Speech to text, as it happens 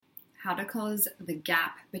how to close the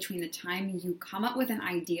gap between the time you come up with an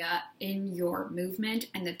idea in your movement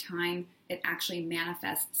and the time it actually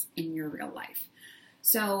manifests in your real life.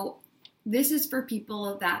 So this is for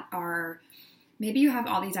people that are, maybe you have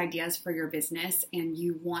all these ideas for your business and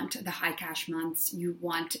you want the high cash months, you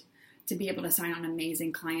want to be able to sign on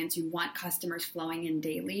amazing clients, you want customers flowing in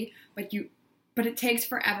daily, but it takes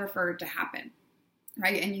forever for it to happen,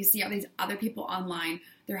 right? And you see all these other people online,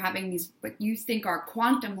 they're having these, what you think are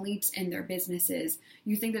quantum leaps in their businesses.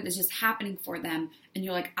 You think that it's just happening for them. And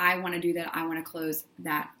you're like, I want to do that. I want to close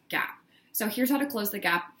that gap. So here's how to close the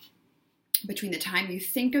gap between the time you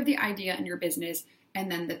think of the idea in your business and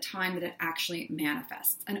then the time that it actually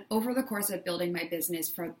manifests. And over the course of building my business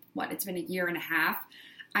for it's been a year and a half,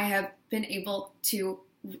 I have been able to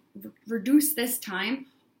reduce this time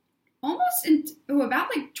almost into about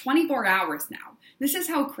like 24 hours now. This is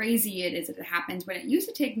how crazy it is that it happens. When it used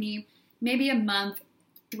to take me maybe a month,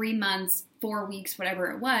 3 months, 4 weeks, whatever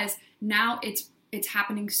it was, now it's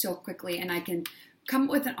happening so quickly, and I can come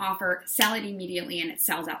up with an offer, sell it immediately, and it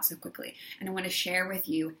sells out so quickly. And I want to share with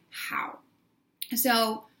you how.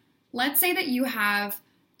 So let's say that you have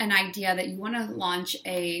an idea that you want to launch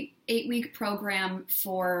a 8-week program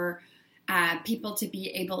for people to be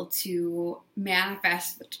able to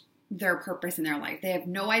manifest their purpose in their life. They have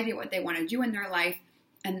no idea what they want to do in their life,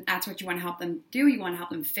 and that's what you want to help them do. You want to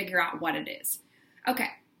help them figure out what it is. Okay.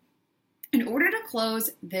 In order to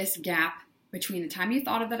close this gap between the time you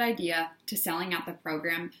thought of that idea to selling out the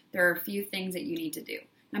program, there are a few things that you need to do.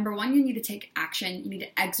 Number one, you need to take action. You need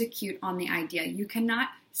to execute on the idea. You cannot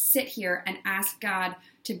sit here and ask God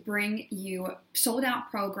to bring you sold out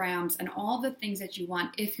programs and all the things that you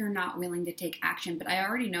want if you're not willing to take action. But I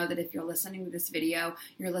already know that if you're listening to this video,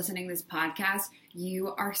 you're listening to this podcast,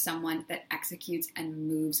 you are someone that executes and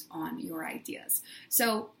moves on your ideas.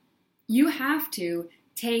 So you have to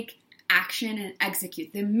take action and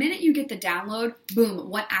execute. The minute you get the download, boom,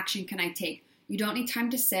 what action can I take? You don't need time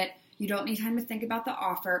to sit. You don't need time to think about the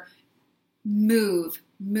offer. Move,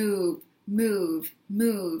 move, move,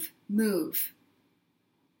 move, move.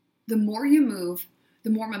 The more you move, the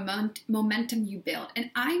more momentum you build. And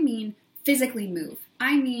I mean physically move.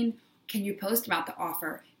 I mean, can you post about the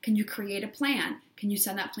offer? Can you create a plan? Can you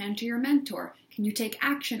send that plan to your mentor? Can you take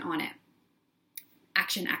action on it?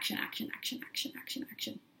 Action, action, action, action, action, action,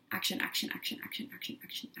 action. Action, action, action, action, action,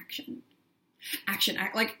 action, action. Action,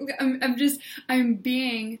 like I'm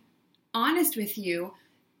being honest with you.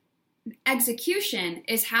 Execution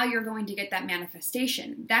is how you're going to get that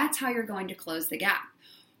manifestation. That's how you're going to close the gap.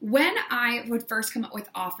 When I would first come up with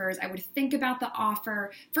offers, I would think about the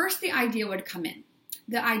offer. First, the idea would come in.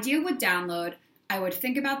 The idea would download. I would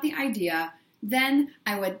think about the idea. Then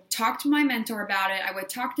I would talk to my mentor about it. I would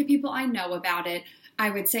talk to people I know about it. I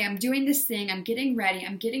would say, I'm doing this thing. I'm getting ready.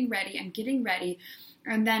 I'm getting ready. I'm getting ready.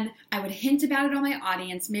 And then I would hint about it on my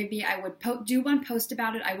audience. Maybe I would do one post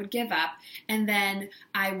about it. I would give up. And then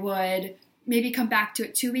I would maybe come back to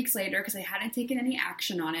it 2 weeks later because I hadn't taken any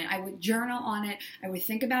action on it. I would journal on it. I would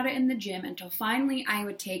think about it in the gym until finally I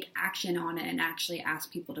would take action on it and actually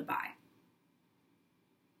ask people to buy.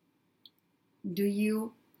 Do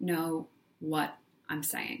you know what I'm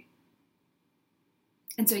saying?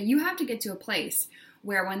 And so you have to get to a place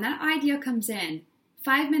where when that idea comes in,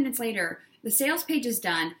 5 minutes later, the sales page is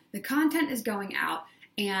done, the content is going out,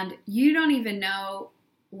 and you don't even know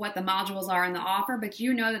what the modules are in the offer, but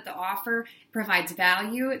you know that the offer provides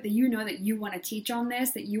value, that you know that you want to teach on this,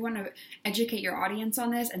 that you want to educate your audience on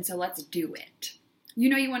this, and so let's do it. You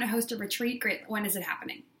know you want to host a retreat, great. When is it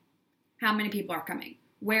happening? How many people are coming?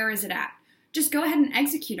 Where is it at? Just go ahead and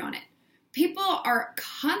execute on it. People are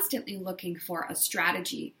constantly looking for a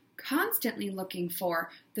strategy, constantly looking for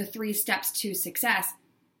the 3 steps to success.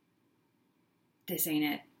 This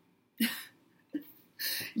ain't it.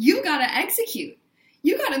 You got to execute.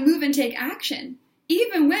 You got to move and take action,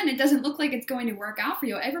 even when it doesn't look like it's going to work out for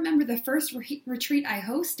you. I remember the first retreat I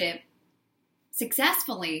hosted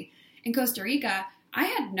successfully in Costa Rica. I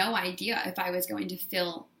had no idea if I was going to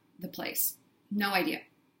fill the place. No idea.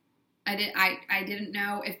 I didn't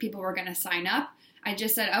know if people were going to sign up. I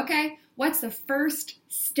just said, okay, what's the first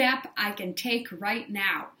step I can take right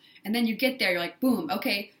now? And then you get there, you're like, boom,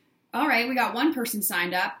 okay, all right, we got one person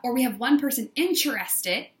signed up, or we have one person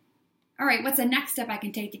interested. All right, what's the next step I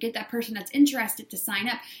can take to get that person that's interested to sign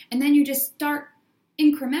up? And then you just start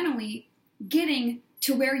incrementally getting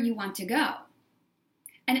to where you want to go.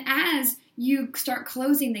 And as you start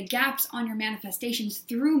closing the gaps on your manifestations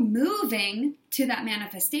through moving to that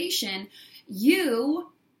manifestation,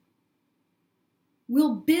 you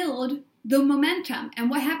will build the momentum. And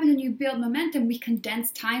what happens when you build momentum? We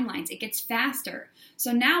condense timelines. It gets faster.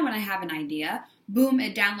 So now when I have an idea, boom,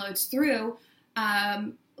 it downloads through.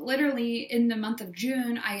 Literally in the month of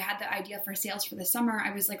June, I had the idea for sales for the summer.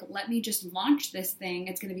 I was like, let me just launch this thing.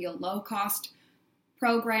 It's going to be a low cost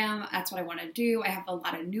program. That's what I want to do. I have a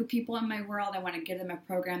lot of new people in my world. I want to give them a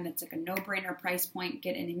program that's like a no-brainer price point,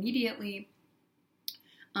 get in immediately.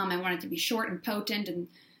 I want it to be short and potent,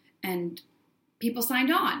 and people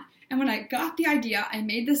signed on. And when I got the idea, I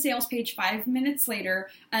made the sales page 5 minutes later,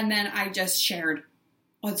 and then I just shared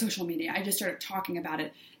on social media. I just started talking about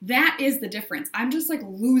it. That is the difference. I'm just like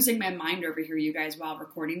losing my mind over here, you guys, while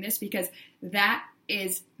recording this, because that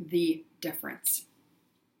is the difference.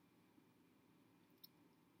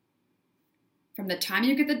 From the time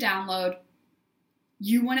you get the download,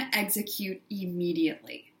 you want to execute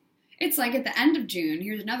immediately. It's like at the end of June,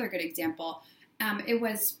 here's another good example. It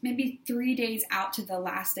was maybe 3 days out to the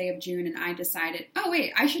last day of June, and I decided, oh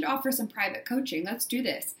wait, I should offer some private coaching. Let's do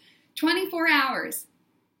this. 24 hours.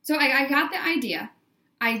 So I got the idea.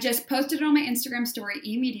 I just posted it on my Instagram story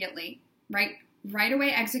immediately, right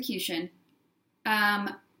away execution.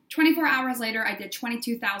 24 hours later, I did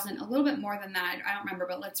 $22,000, a little bit more than that. I don't remember,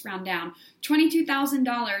 but let's round down.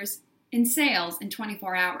 $22,000 in sales in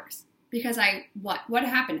 24 hours. Because what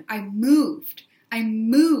happened? I moved.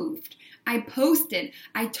 I posted.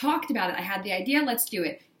 I talked about it. I had the idea. Let's do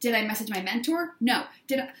it. Did I message my mentor? No.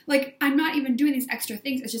 I'm not even doing these extra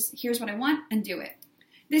things. It's just, here's what I want and do it.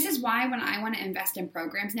 This is why when I want to invest in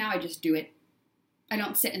programs now, I just do it. I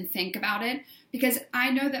don't sit and think about it, because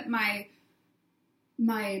I know that my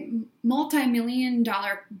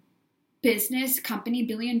multi-million-dollar business company,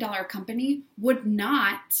 billion-dollar company, would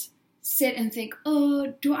not sit and think,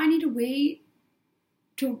 oh, do I need to wait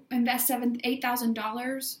to invest $7,000,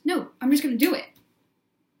 $8,000? No, I'm just going to do it.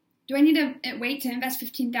 Do I need to wait to invest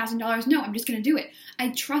 $15,000? No, I'm just going to do it.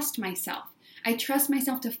 I trust myself. I trust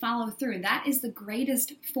myself to follow through. That is the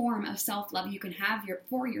greatest form of self-love you can have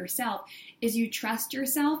for yourself, is you trust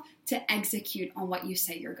yourself to execute on what you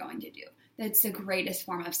say you're going to do. That's the greatest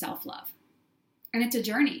form of self-love. And it's a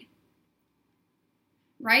journey,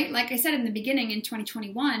 right? Like I said in the beginning, in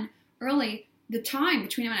 2021, early, the time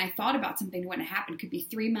between when I thought about something and when it happened could be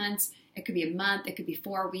 3 months, it could be a month, it could be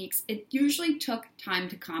 4 weeks. It usually took time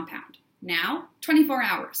to compound. Now, 24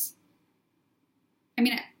 hours.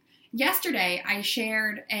 Yesterday I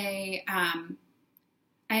shared I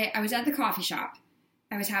was at the coffee shop.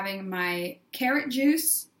 I was having my carrot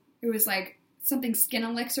juice. It was like something Skin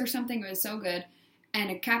Elixir or something. It was so good. And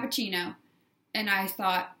a cappuccino. And I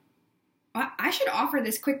thought, I should offer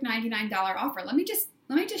this quick $99 offer. Let me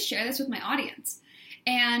just share this with my audience.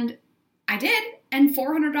 And I did. And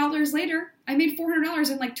 $400 later, I made $400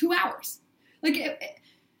 in like 2 hours.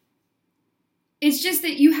 It's just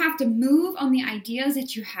that you have to move on the ideas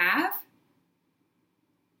that you have.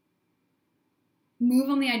 Move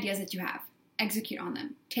on the ideas that you have. Execute on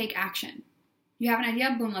them. Take action. You have an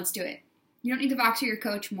idea? Boom, let's do it. You don't need to talk to your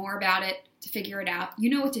coach more about it to figure it out. You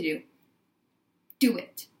know what to do. Do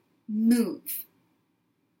it. Move.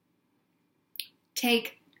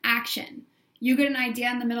 Take action. You get an idea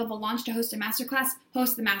in the middle of a launch to host a masterclass?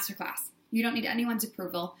 Host the masterclass. You don't need anyone's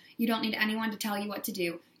approval. You don't need anyone to tell you what to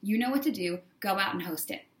do. You know what to do. Go out and host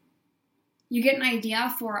it. You get an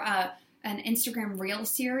idea for an Instagram Reel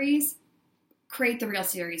series? Create the Reel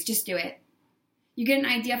series. Just do it. You get an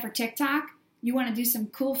idea for TikTok? You want to do some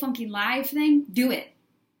cool, funky live thing? Do it.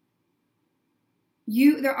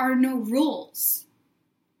 There are no rules.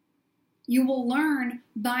 You will learn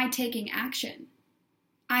by taking action.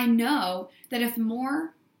 I know that if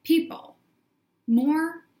more people,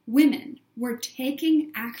 more women were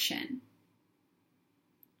taking action,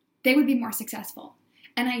 they would be more successful.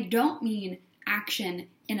 And I don't mean action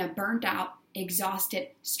in a burnt out, exhausted,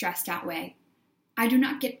 stressed out way. I do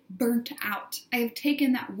not get burnt out. I have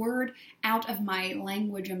taken that word out of my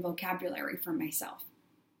language and vocabulary for myself.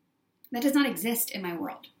 That does not exist in my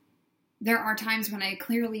world. There are times when I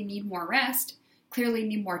clearly need more rest, clearly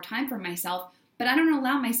need more time for myself, but I don't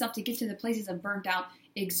allow myself to get to the places of burnt out,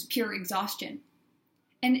 pure exhaustion.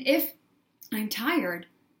 And if I'm tired,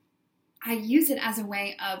 I use it as a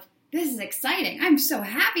way of, this is exciting. I'm so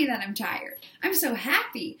happy that I'm tired. I'm so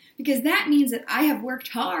happy because that means that I have worked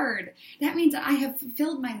hard. That means that I have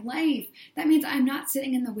fulfilled my life. That means I'm not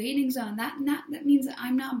sitting in the waiting zone. That means that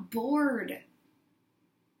I'm not bored.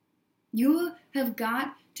 You have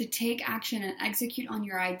got to take action and execute on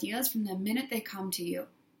your ideas from the minute they come to you.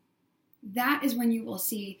 That is when you will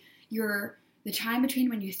see the time between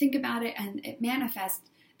when you think about it and it manifests.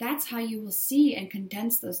 That's how you will see and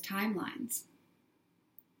condense those timelines.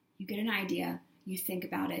 You get an idea, you think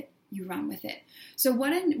about it, you run with it. So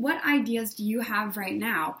what ideas do you have right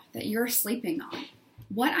now that you're sleeping on?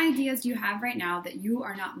 What ideas do you have right now that you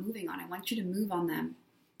are not moving on? I want you to move on them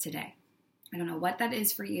today. I don't know what that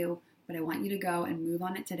is for you, but I want you to go and move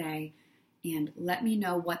on it today and let me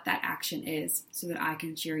know what that action is so that I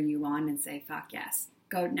can cheer you on and say, fuck yes.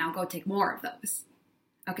 Go take more of those.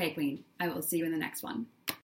 Okay, Queen, I will see you in the next one.